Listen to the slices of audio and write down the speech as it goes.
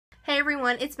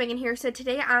everyone, it's Megan here. So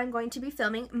today I'm going to be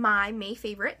filming my May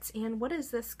favorites. And what is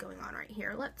this going on right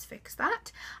here? Let's fix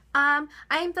that. I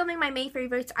am filming my May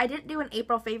favorites. I didn't do an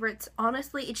April favorites.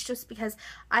 Honestly, it's just because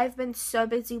I've been so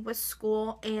busy with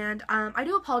school, and I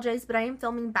do apologize, but I am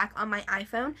filming back on my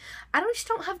iPhone. I just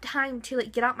don't have time to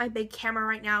get out my big camera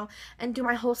right now and do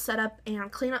my whole setup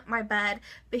and clean up my bed,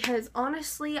 because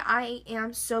honestly, I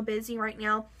am so busy right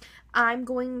now. I'm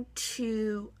going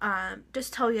to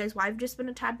just tell you guys why I've just been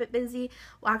a tad bit busy.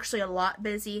 Well, actually a lot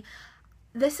busy.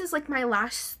 This is like my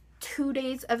last 2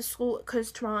 days of school,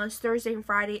 because tomorrow is Thursday and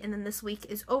Friday, and then this week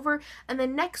is over. And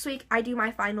then next week I do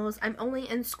my finals. I'm only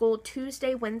in school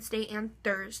Tuesday, Wednesday, and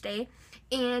Thursday.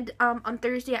 And on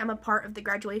Thursday I'm a part of the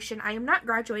graduation. I am not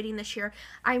graduating this year.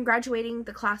 I am graduating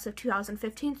the class of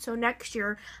 2015. So next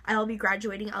year I'll be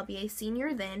graduating. I'll be a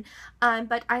senior then.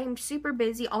 But I am super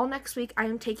busy. All next week I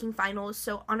am taking finals.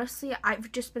 So honestly,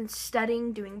 I've just been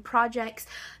studying, doing projects.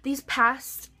 These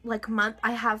past month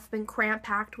I have been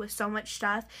cram-packed with so much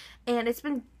stuff, and it's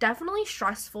been definitely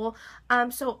stressful.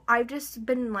 So I've just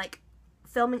been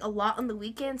filming a lot on the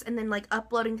weekends, and then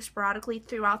uploading sporadically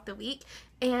throughout the week.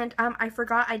 And I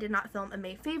forgot I did not film a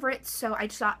May favorites, so I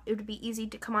just thought it would be easy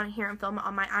to come on here and film it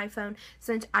on my iPhone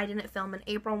since I didn't film an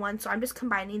April one, so I'm just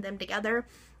combining them together.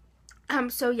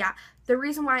 So yeah, the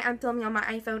reason why I'm filming on my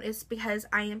iPhone is because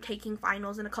I am taking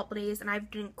finals in a couple days, and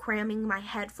I've been cramming my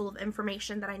head full of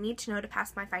information that I need to know to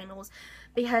pass my finals,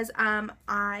 because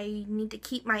I need to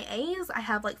keep my A's. I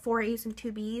have 4 A's and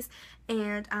 2 B's,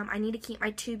 and I need to keep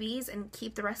my 2 B's and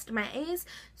keep the rest of my A's.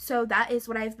 So that is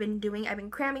what I've been doing. I've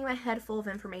been cramming my head full of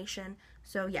information.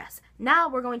 So yes, now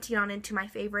we're going to get on into my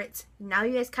favorites. Now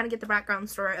you guys kind of get the background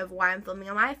story of why I'm filming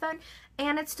on my iPhone,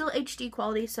 and it's still HD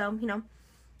quality, so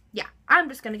yeah, I'm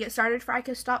just going to get started before I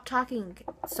can stop talking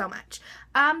so much.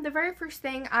 The very first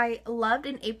thing I loved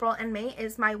in April and May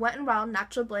is my Wet n Wild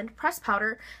Natural Blend Pressed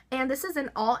Powder, and this is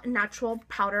an all-natural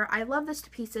powder. I love this to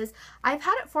pieces. I've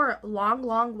had it for a long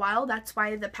while. That's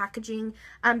why the packaging,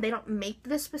 they don't make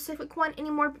this specific one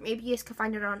anymore, but maybe you guys can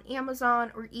find it on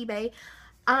Amazon or eBay.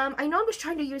 I know I'm just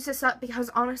trying to use this up because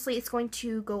honestly it's going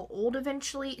to go old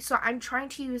eventually, so I'm trying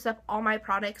to use up all my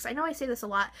products. I know I say this a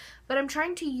lot, but I'm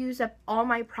trying to use up all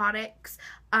my products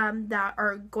that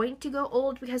are going to go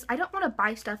old, because I don't want to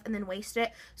buy stuff and then waste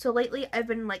it. So lately I've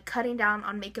been cutting down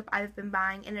on makeup I've been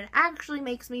buying, and it actually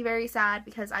makes me very sad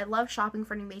because I love shopping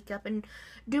for new makeup and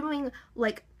doing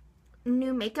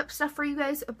new makeup stuff for you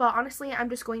guys, but honestly I'm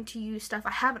just going to use stuff I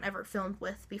haven't ever filmed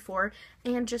with before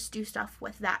and just do stuff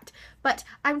with that. But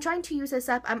I'm trying to use this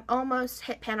up. I'm almost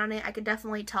hit pan on it. I could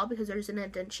definitely tell because there's an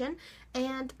indentation.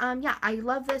 And yeah, I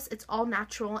love this. It's all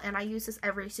natural, and I use this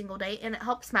every single day, and it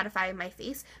helps mattify my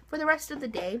face for the rest of the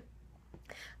day.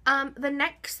 The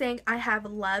next thing I have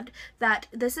loved, that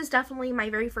this is definitely my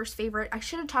very first favorite. I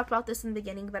should have talked about this in the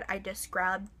beginning, but I just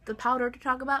grabbed the powder to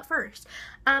talk about first.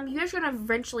 You guys are going to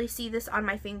eventually see this on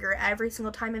my finger every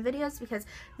single time in videos, because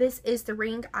this is the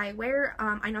ring I wear.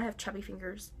 I know I have chubby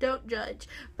fingers, don't judge,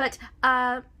 but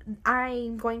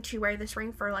I'm going to wear this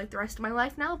ring for the rest of my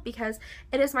life now, because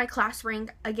it is my class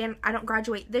ring. Again, I don't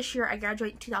graduate this year, I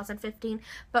graduate in 2015,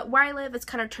 but where I live it's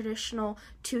kind of traditional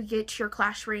to get your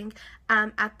class ring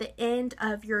at the end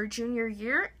of your junior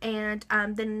year, and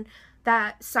then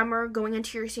that summer going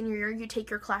into your senior year you take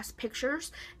your class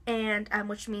pictures, and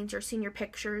which means your senior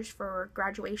pictures for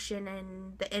graduation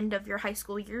and the end of your high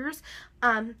school years.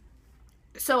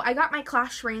 So I got my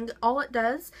class ring. All it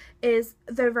does is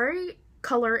the very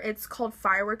color, it's called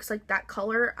Fireworks, that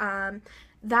color,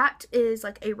 that is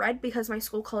a red, because my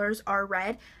school colors are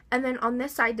red. And then on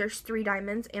this side there's 3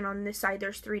 diamonds, and on this side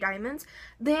there's 3 diamonds.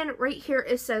 Then right here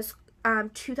it says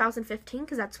 2015,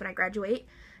 because that's when I graduate,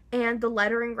 and the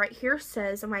lettering right here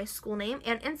says my school name,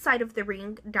 and inside of the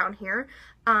ring down here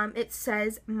it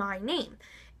says my name.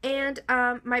 And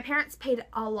my parents paid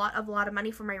a lot of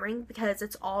money for my ring because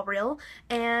it's all real.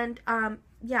 And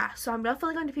yeah, so I'm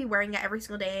definitely going to be wearing it every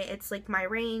single day. It's my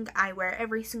ring. I wear it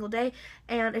every single day,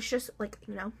 and it's just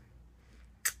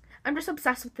I'm just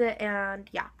obsessed with it, and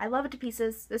yeah, I love it to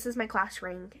pieces. This is my class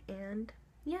ring, and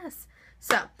yes.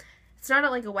 So it's not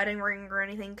a wedding ring or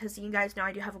anything, because you guys know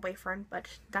I do have a boyfriend, but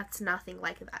that's nothing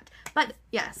like that. But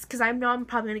yes, because I know I'm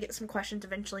probably going to get some questions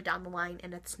eventually down the line,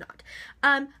 and it's not.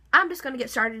 I'm just going to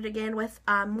get started again with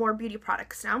more beauty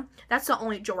products now. That's the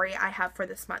only jewelry I have for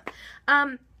this month.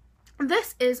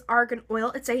 This is Argan Oil.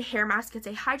 It's a hair mask. It's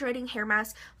a hydrating hair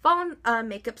mask. Fallen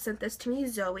Makeup sent this to me,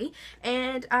 Zoe,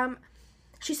 and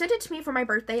she sent it to me for my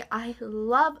birthday. I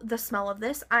love the smell of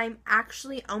this. I'm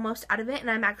actually almost out of it, and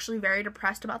I'm actually very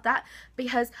depressed about that,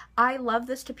 because I love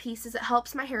this to pieces. It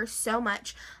helps my hair so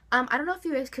much. I don't know if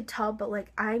you guys could tell, but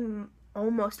I'm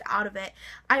almost out of it.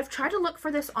 I've tried to look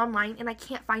for this online and I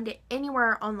can't find it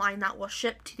anywhere online that will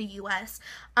ship to the US.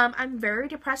 I'm very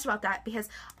depressed about that because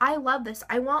I love this.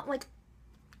 I want like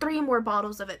 3 more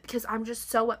bottles of it because I'm just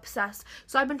so obsessed.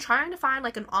 So I've been trying to find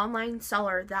like an online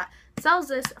seller that sells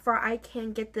this for I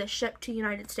can get this shipped to the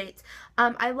United States.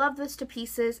 I love this to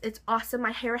pieces. It's awesome.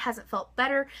 My hair hasn't felt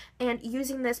better, and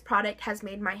using this product has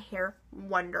made my hair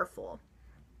wonderful.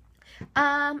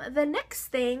 The next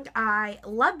thing I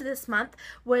loved this month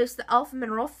was the e.l.f.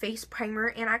 Mineral Face Primer,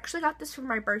 and I actually got this for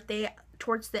my birthday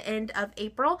towards the end of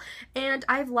April, and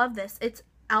I've loved this. It's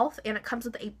e.l.f. and it comes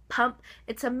with a pump.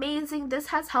 It's amazing. This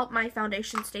has helped my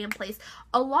foundation stay in place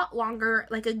a lot longer,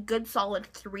 like a good solid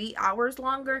 3 hours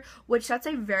longer, which that's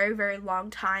a very, very long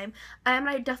time. And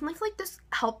I definitely feel like this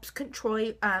helps control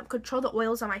the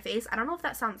oils on my face. I don't know if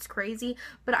that sounds crazy,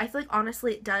 but I feel like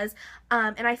honestly it does.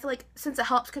 And I feel like since it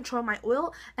helps control my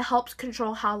oil, it helps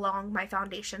control how long my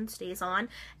foundation stays on.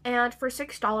 And for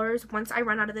 $6, once I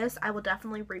run out of this, I will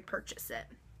definitely repurchase it.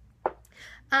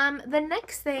 The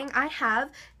next thing I have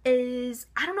is,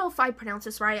 I don't know if I pronounce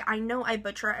this right. I know I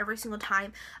butcher it every single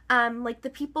time. Like the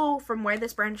people from where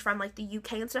this brand is from, like the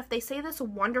UK and stuff, they say this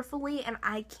wonderfully and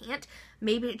I can't.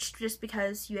 Maybe it's just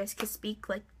because you guys can speak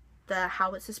like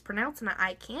how it's just pronounced and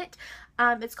I can't.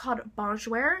 It's called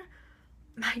Bonjour.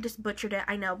 I just butchered it,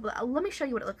 I know, but let me show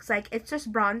you what it looks like. It's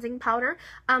just bronzing powder.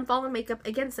 Fallen Makeup,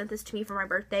 again, sent this to me for my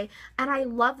birthday, and I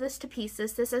love this to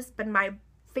pieces. This has been my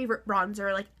favorite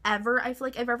bronzer like ever I feel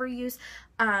like I've ever used.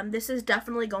 This is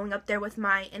definitely going up there with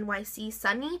my NYC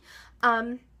Sunny.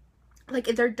 Like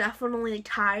they're definitely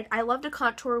tied. I love to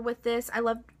contour with this.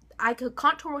 I could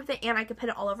contour with it and I could put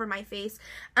it all over my face.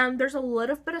 There's a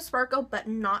little bit of sparkle, but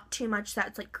not too much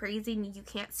that's like crazy and you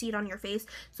can't see it on your face,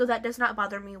 so that does not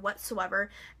bother me whatsoever.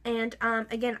 And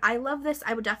again, I love this.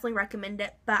 I would definitely recommend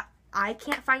it, but I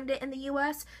can't find it in the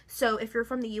US, so if you're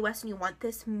from the US and you want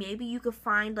this, maybe you could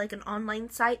find like an online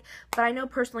site, but I know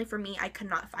personally for me, I could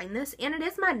not find this, and it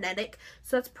is magnetic,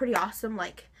 so that's pretty awesome.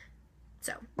 Like,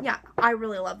 so yeah, I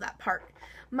really love that part.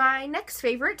 My next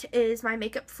favorite is my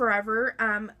Makeup Forever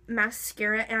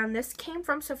mascara, and this came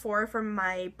from Sephora from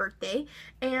my birthday,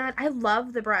 and I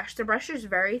love the brush. The brush is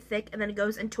very thick and then it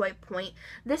goes into a point.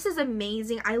 This is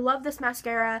amazing. I love this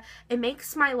mascara. It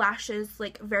makes my lashes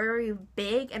like very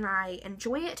big and I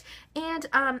enjoy it, and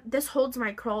this holds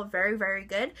my curl very, very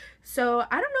good. So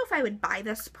I don't know if I would buy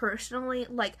this personally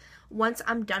like once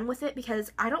I'm done with it,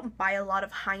 because I don't buy a lot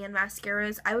of high-end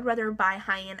mascaras. I would rather buy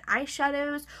high-end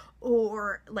eyeshadows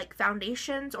or like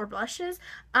foundations or blushes.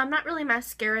 Not really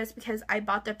mascaras, because I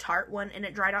bought the Tarte one and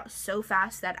it dried out so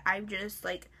fast that I've just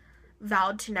like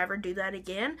vowed to never do that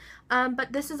again.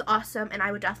 But this is awesome and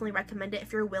I would definitely recommend it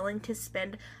if you're willing to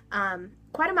spend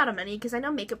quite a amount of money, because I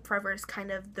know Makeup Forever is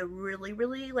kind of the really,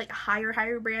 really like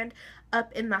higher brand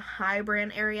up in the high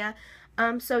brand area.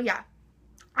 So yeah,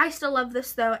 I still love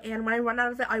this though, and when I run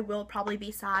out of it, I will probably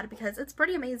be sad because it's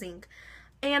pretty amazing.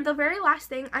 And the very last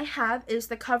thing I have is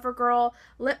the CoverGirl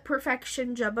Lip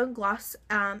Perfection Jumbo Gloss,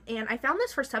 and I found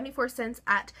this for 74 cents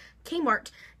at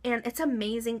Kmart, and it's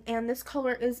amazing, and this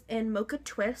color is in Mocha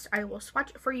Twist. I will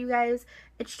swatch it for you guys.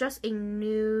 It's just a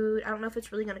nude. I don't know if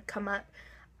it's really going to come up.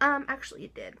 Actually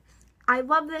it did. I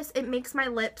love this. It makes my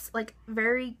lips like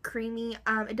very creamy.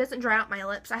 It doesn't dry out my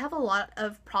lips. I have a lot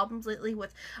of problems lately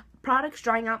with products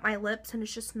drying out my lips and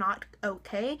it's just not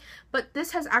okay, but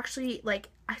this has actually like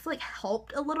I feel like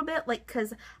helped a little bit, like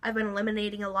because I've been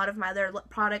eliminating a lot of my other lip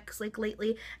products like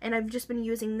lately, and I've just been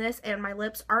using this and my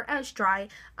lips aren't as dry.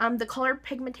 The color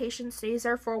pigmentation stays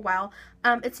there for a while.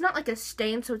 It's not like a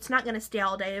stain, so it's not going to stay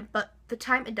all day, but the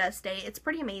time it does stay, it's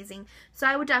pretty amazing. So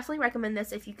I would definitely recommend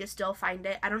this if you could still find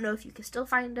it. I don't know if you can still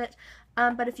find it,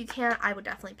 but if you can, I would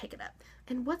definitely pick it up.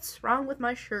 And what's wrong with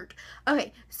my shirt?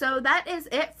 Okay, so that is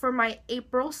it for my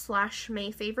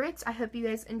April/May favorites. I hope you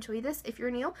guys enjoy this. If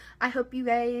you're new, I hope you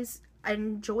guys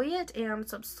enjoy it and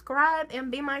subscribe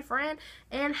and be my friend,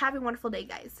 and have a wonderful day,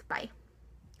 guys. Bye.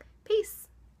 Peace.